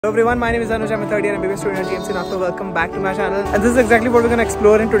Hello everyone, my name is Anuj. I'm a third year MBBS student at GMC Nagpur. Welcome back to my channel. And this is exactly what we're going to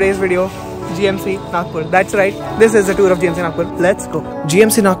explore in today's video. GMC Nagpur. That's right, this is a tour of GMC Nagpur. Let's go.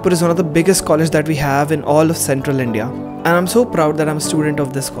 GMC Nagpur is one of the biggest colleges that we have in all of central India. And I'm so proud that I'm a student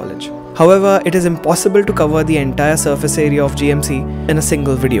of this college. However, it is impossible to cover the entire surface area of GMC in a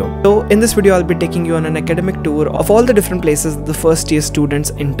single video. So in this video, I'll be taking you on an academic tour of all the different places the first year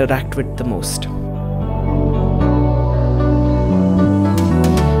students interact with the most.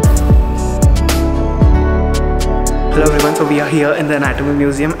 Hello everyone, so we are here in the Anatomy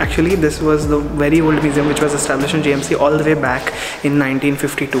Museum. Actually, this was the very old museum which was established in GMC all the way back in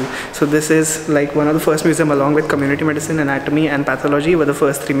 1952. So this is like one of the first museum, along with community medicine, anatomy and pathology, were the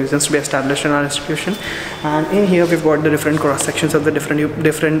first three museums to be established in our institution. And in here we've got the different cross sections of the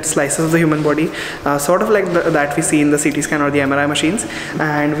different slices of the human body, sort of like that we see in the CT scan or the MRI machines.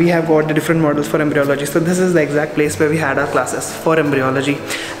 And we have got the different models for embryology. So this is the exact place where we had our classes for embryology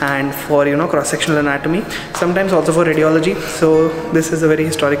and for cross-sectional anatomy, sometimes also for radiology. So this is a very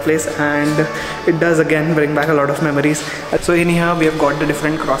historic place and it does again bring back a lot of memories. So in here we have got the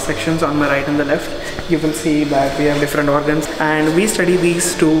different cross sections on my right and the left. You will see that we have different organs and we study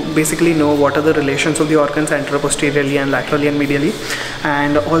these to basically know what are the relations of the organs anteroposteriorly and laterally and medially,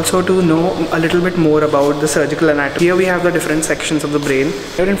 and also to know a little bit more about the surgical anatomy. Here we have the different sections of the brain.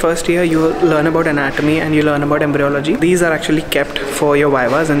 Here in first year you learn about anatomy and you learn about embryology. These are actually kept for your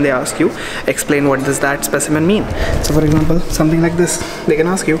vivas and they ask you explain what does that specimen mean. So for example, something like this, they can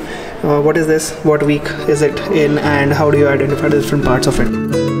ask you what is this, what week is it in, and how do you identify the different parts of it.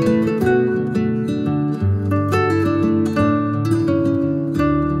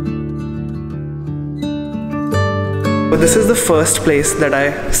 This is the first place that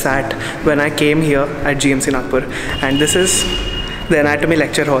I sat when I came here at GMC Nagpur, and this is the anatomy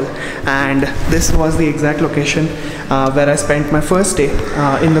lecture hall, and this was the exact location where I spent my first day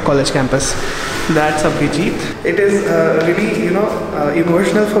in the college campus. That's Abhijit. It is really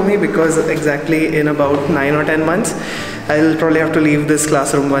emotional for me because exactly in about 9 or 10 months I'll probably have to leave this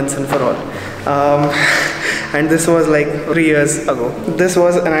classroom once and for all. And this was like 3 years ago. This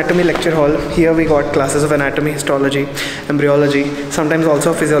was anatomy lecture hall. Here we got classes of anatomy, histology, embryology, sometimes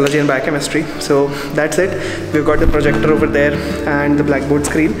also physiology and biochemistry. So that's it. We've got the projector over there and the blackboard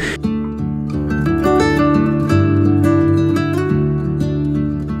screen.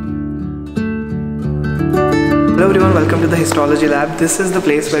 Hello everyone, welcome to the histology lab. This is the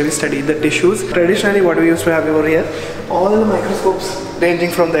place where we study the tissues. Traditionally what we used to have over here, all the microscopes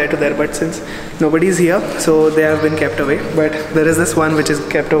ranging from there to there, but since nobody is here, so they have been kept away. But there is this one which is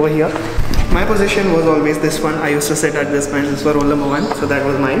kept over here. My position was always this one. I used to sit at this bench. This was roll number 1, so that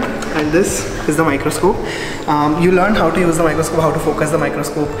was mine. And this is the microscope. You learn how to use the microscope, how to focus the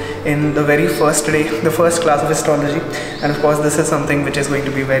microscope in the very first day, the first class of histology. And of course, this is something which is going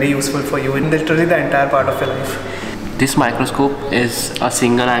to be very useful for you in literally the entire part of your life. This microscope is a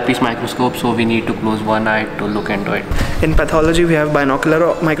single eyepiece microscope, so we need to close one eye to look into it. In pathology, we have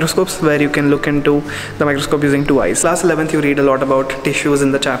binocular microscopes where you can look into the microscope using 2 eyes. Class 11th, you read a lot about tissues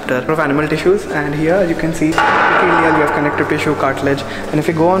in the chapter of animal tissues, and here you can see epithelial, you have connective tissue, cartilage, and if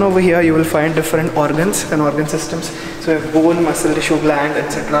you go on over here, you will find different organs and organ systems. So you have bone, muscle, tissue, gland,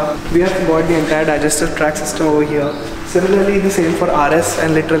 etc. We have got the entire digestive tract system over here. Similarly, the same for RS,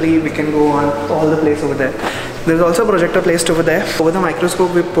 and literally we can go on all the place over there. There is also a projector placed over there. Over the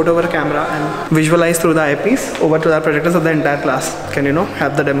microscope, we put over a camera and visualize through the eyepiece over to our projectors of the entire class. Can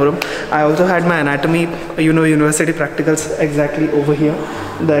have the demo room. I also had my anatomy, university practicals exactly over here.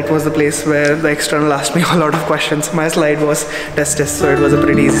 That was the place where the external asked me a lot of questions. My slide was test, so it was a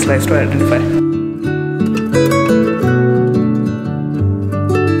pretty easy slide to identify.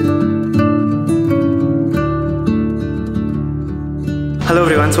 Hello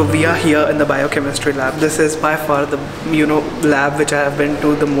everyone, so we are here in the biochemistry lab. This is by far the lab which I have been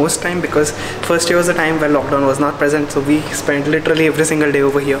to the most time, because first year was a time where lockdown was not present, so we spent literally every single day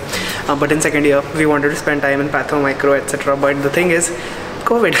over here. But in second year we wanted to spend time in patho, micro, etc. But the thing is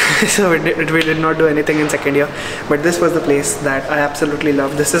COVID, so we did not do anything in second year. But this was the place that I absolutely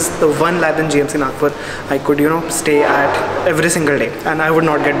loved. This is the one lab in GMC Nagpur I could stay at every single day and I would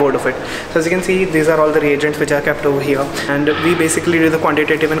not get bored of it. So as you can see, these are all the reagents which are kept over here, and we basically do the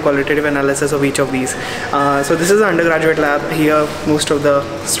quantitative and qualitative analysis of each of these. So this is an undergraduate lab. Here most of the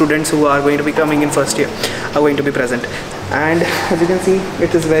students who are going to be coming in first year are going to be present, and as you can see,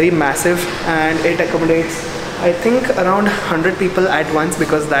 it is very massive and it accommodates I think around 100 people at once,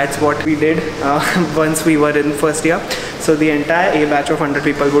 because that's what we did once we were in first year. So the entire A batch of 100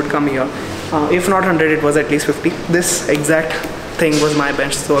 people would come here. If not 100, it was at least 50. This exact thing was my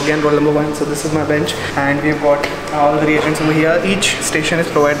bench. So again, roll number 1. So this is my bench, and we've got all the reagents over here. Each station is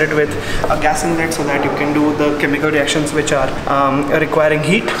provided with a gas inlet so that you can do the chemical reactions which are requiring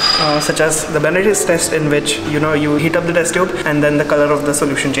heat, such as the Benedict's test, in which you heat up the test tube and then the color of the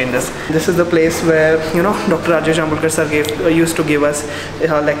solution changes. This is the place where Dr. Rajesh Ambulkar sir used to give us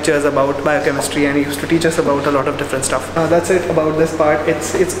lectures about biochemistry, and he used to teach us about a lot of different stuff. That's it about this part.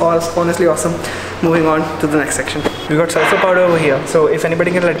 It's all honestly awesome. Moving on to the next section. We got sulfur powder over here. So if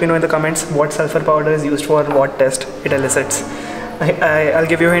anybody can let me know in the comments what sulfur powder is used for, what test it elicits. I'll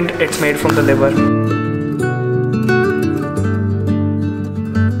give you a hint. It's made from the liver.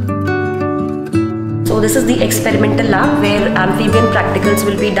 So this is the experimental lab where amphibian practicals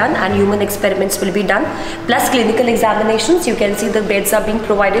will be done and human experiments will be done, plus clinical examinations. You can see the beds are being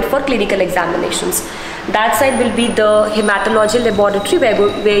provided for clinical examinations. That side will be the hematology laboratory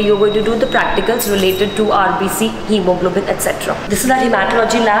where you're going to do the practicals related to RBC, hemoglobin, etc. This is our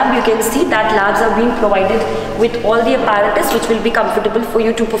hematology lab. You can see that labs are being provided with all the apparatus which will be comfortable for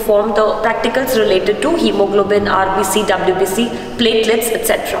you to perform the practicals related to hemoglobin, RBC, WBC, platelets,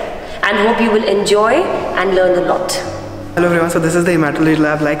 etc. And hope you will enjoy and learn a lot. Hello everyone, so this is the hematology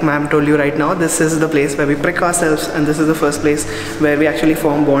lab. Like ma'am told you right now, this is the place where we prick ourselves, and this is the first place where we actually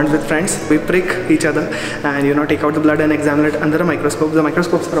form bonds with friends. We prick each other and take out the blood and examine it under a microscope. The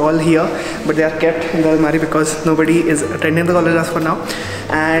microscopes are all here, but they are kept in the almari because nobody is attending the college as for now.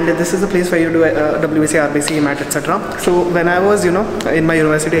 And this is the place where you do WBC, RBC, hemat, etc. So when I was in my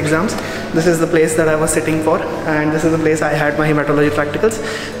university exams, this is the place that I was sitting for, and this is the place I had my hematology practicals,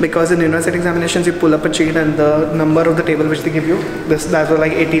 because in university examinations you pull up a sheet and the number of the table which they give you, that was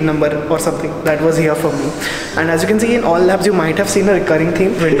like 18 number or something, that was here for me. And as you can see, in all labs you might have seen a recurring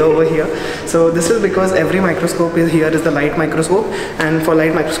theme window over here. So this is because every microscope here is the light microscope, and for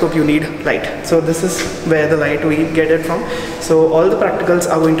light microscope you need light. So this is where the light we get it from. So all the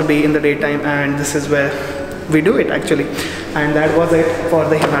practicals are going to be in the daytime, and this is where we do it actually. And that was it for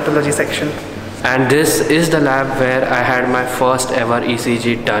the hematology section. And this is the lab where I had my first ever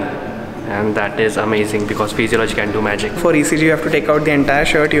ECG done. And that is amazing because physiology can do magic. For ECG you have to take out the entire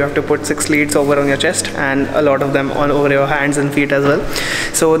shirt, you have to put 6 leads over on your chest and a lot of them on over your hands and feet as well.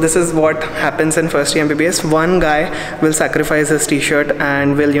 So this is what happens in first year MBBS. One guy will sacrifice his t-shirt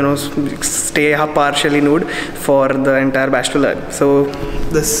and will stay partially nude for the entire batch to learn. So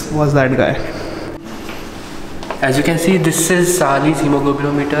this was that guy. As you can see, this is Sali's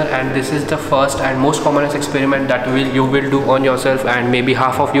hemoglobinometer, and this is the first and most commonest experiment that you will do on yourself, and maybe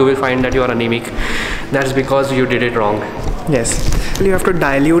half of you will find that you are anemic. That's because you did it wrong. Yes. You have to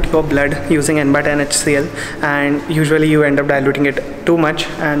dilute your blood using N/10 HCl, and usually you end up diluting it too much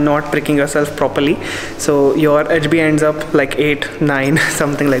and not pricking yourself properly. So your HB ends up like 8, 9,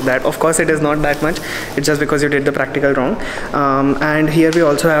 something like that. Of course, it is not that much. It's just because you did the practical wrong. And here we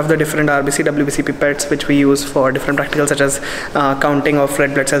also have the different RBC, WBC pipettes which we use for different practicals, such as counting of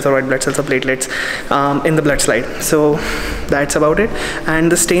red blood cells or white blood cells or platelets in the blood slide. So that's about it.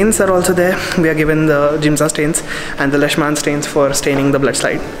 And the stains are also there. We are given the Jimsa stains and the Leishman stains for staining the blood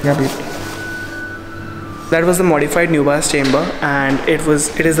slide. That was the modified Newbar's chamber, and it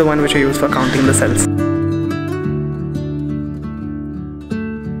is the one which I use for counting the cells.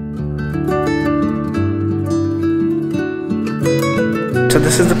 So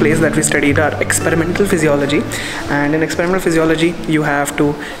this is the place that we studied our experimental physiology, and in experimental physiology you have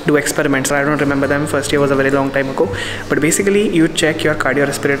to do experiments. I don't remember them, first year was a very long time ago, but basically you check your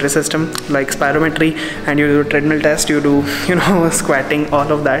cardiorespiratory system like spirometry, and you do treadmill test, you do squatting,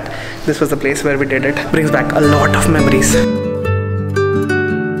 all of that. This was the place where we did it. Brings back a lot of memories.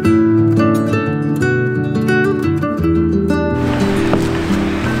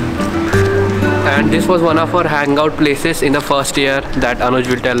 And this was one of our hangout places in the first year that Anuj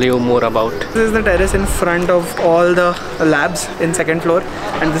will tell you more about. This is the terrace in front of all the labs in second floor,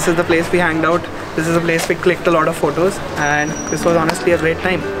 and this is the place we hanged out. This is the place we clicked a lot of photos, and this was honestly a great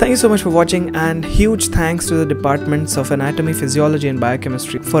time. Thank you so much for watching, and huge thanks to the departments of Anatomy, Physiology and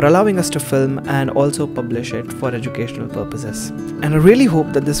Biochemistry for allowing us to film and also publish it for educational purposes. And I really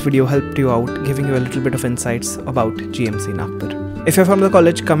hope that this video helped you out, giving you a little bit of insights about GMC Nagpur. If you're from the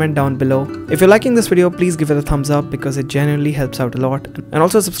college, comment down below. If you're liking this video, please give it a thumbs up because it genuinely helps out a lot. And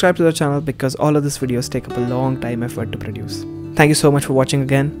also subscribe to the channel because all of these videos take up a long time effort to produce. Thank you so much for watching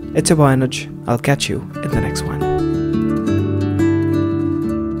again. It's your boy Anuj. I'll catch you in the next one.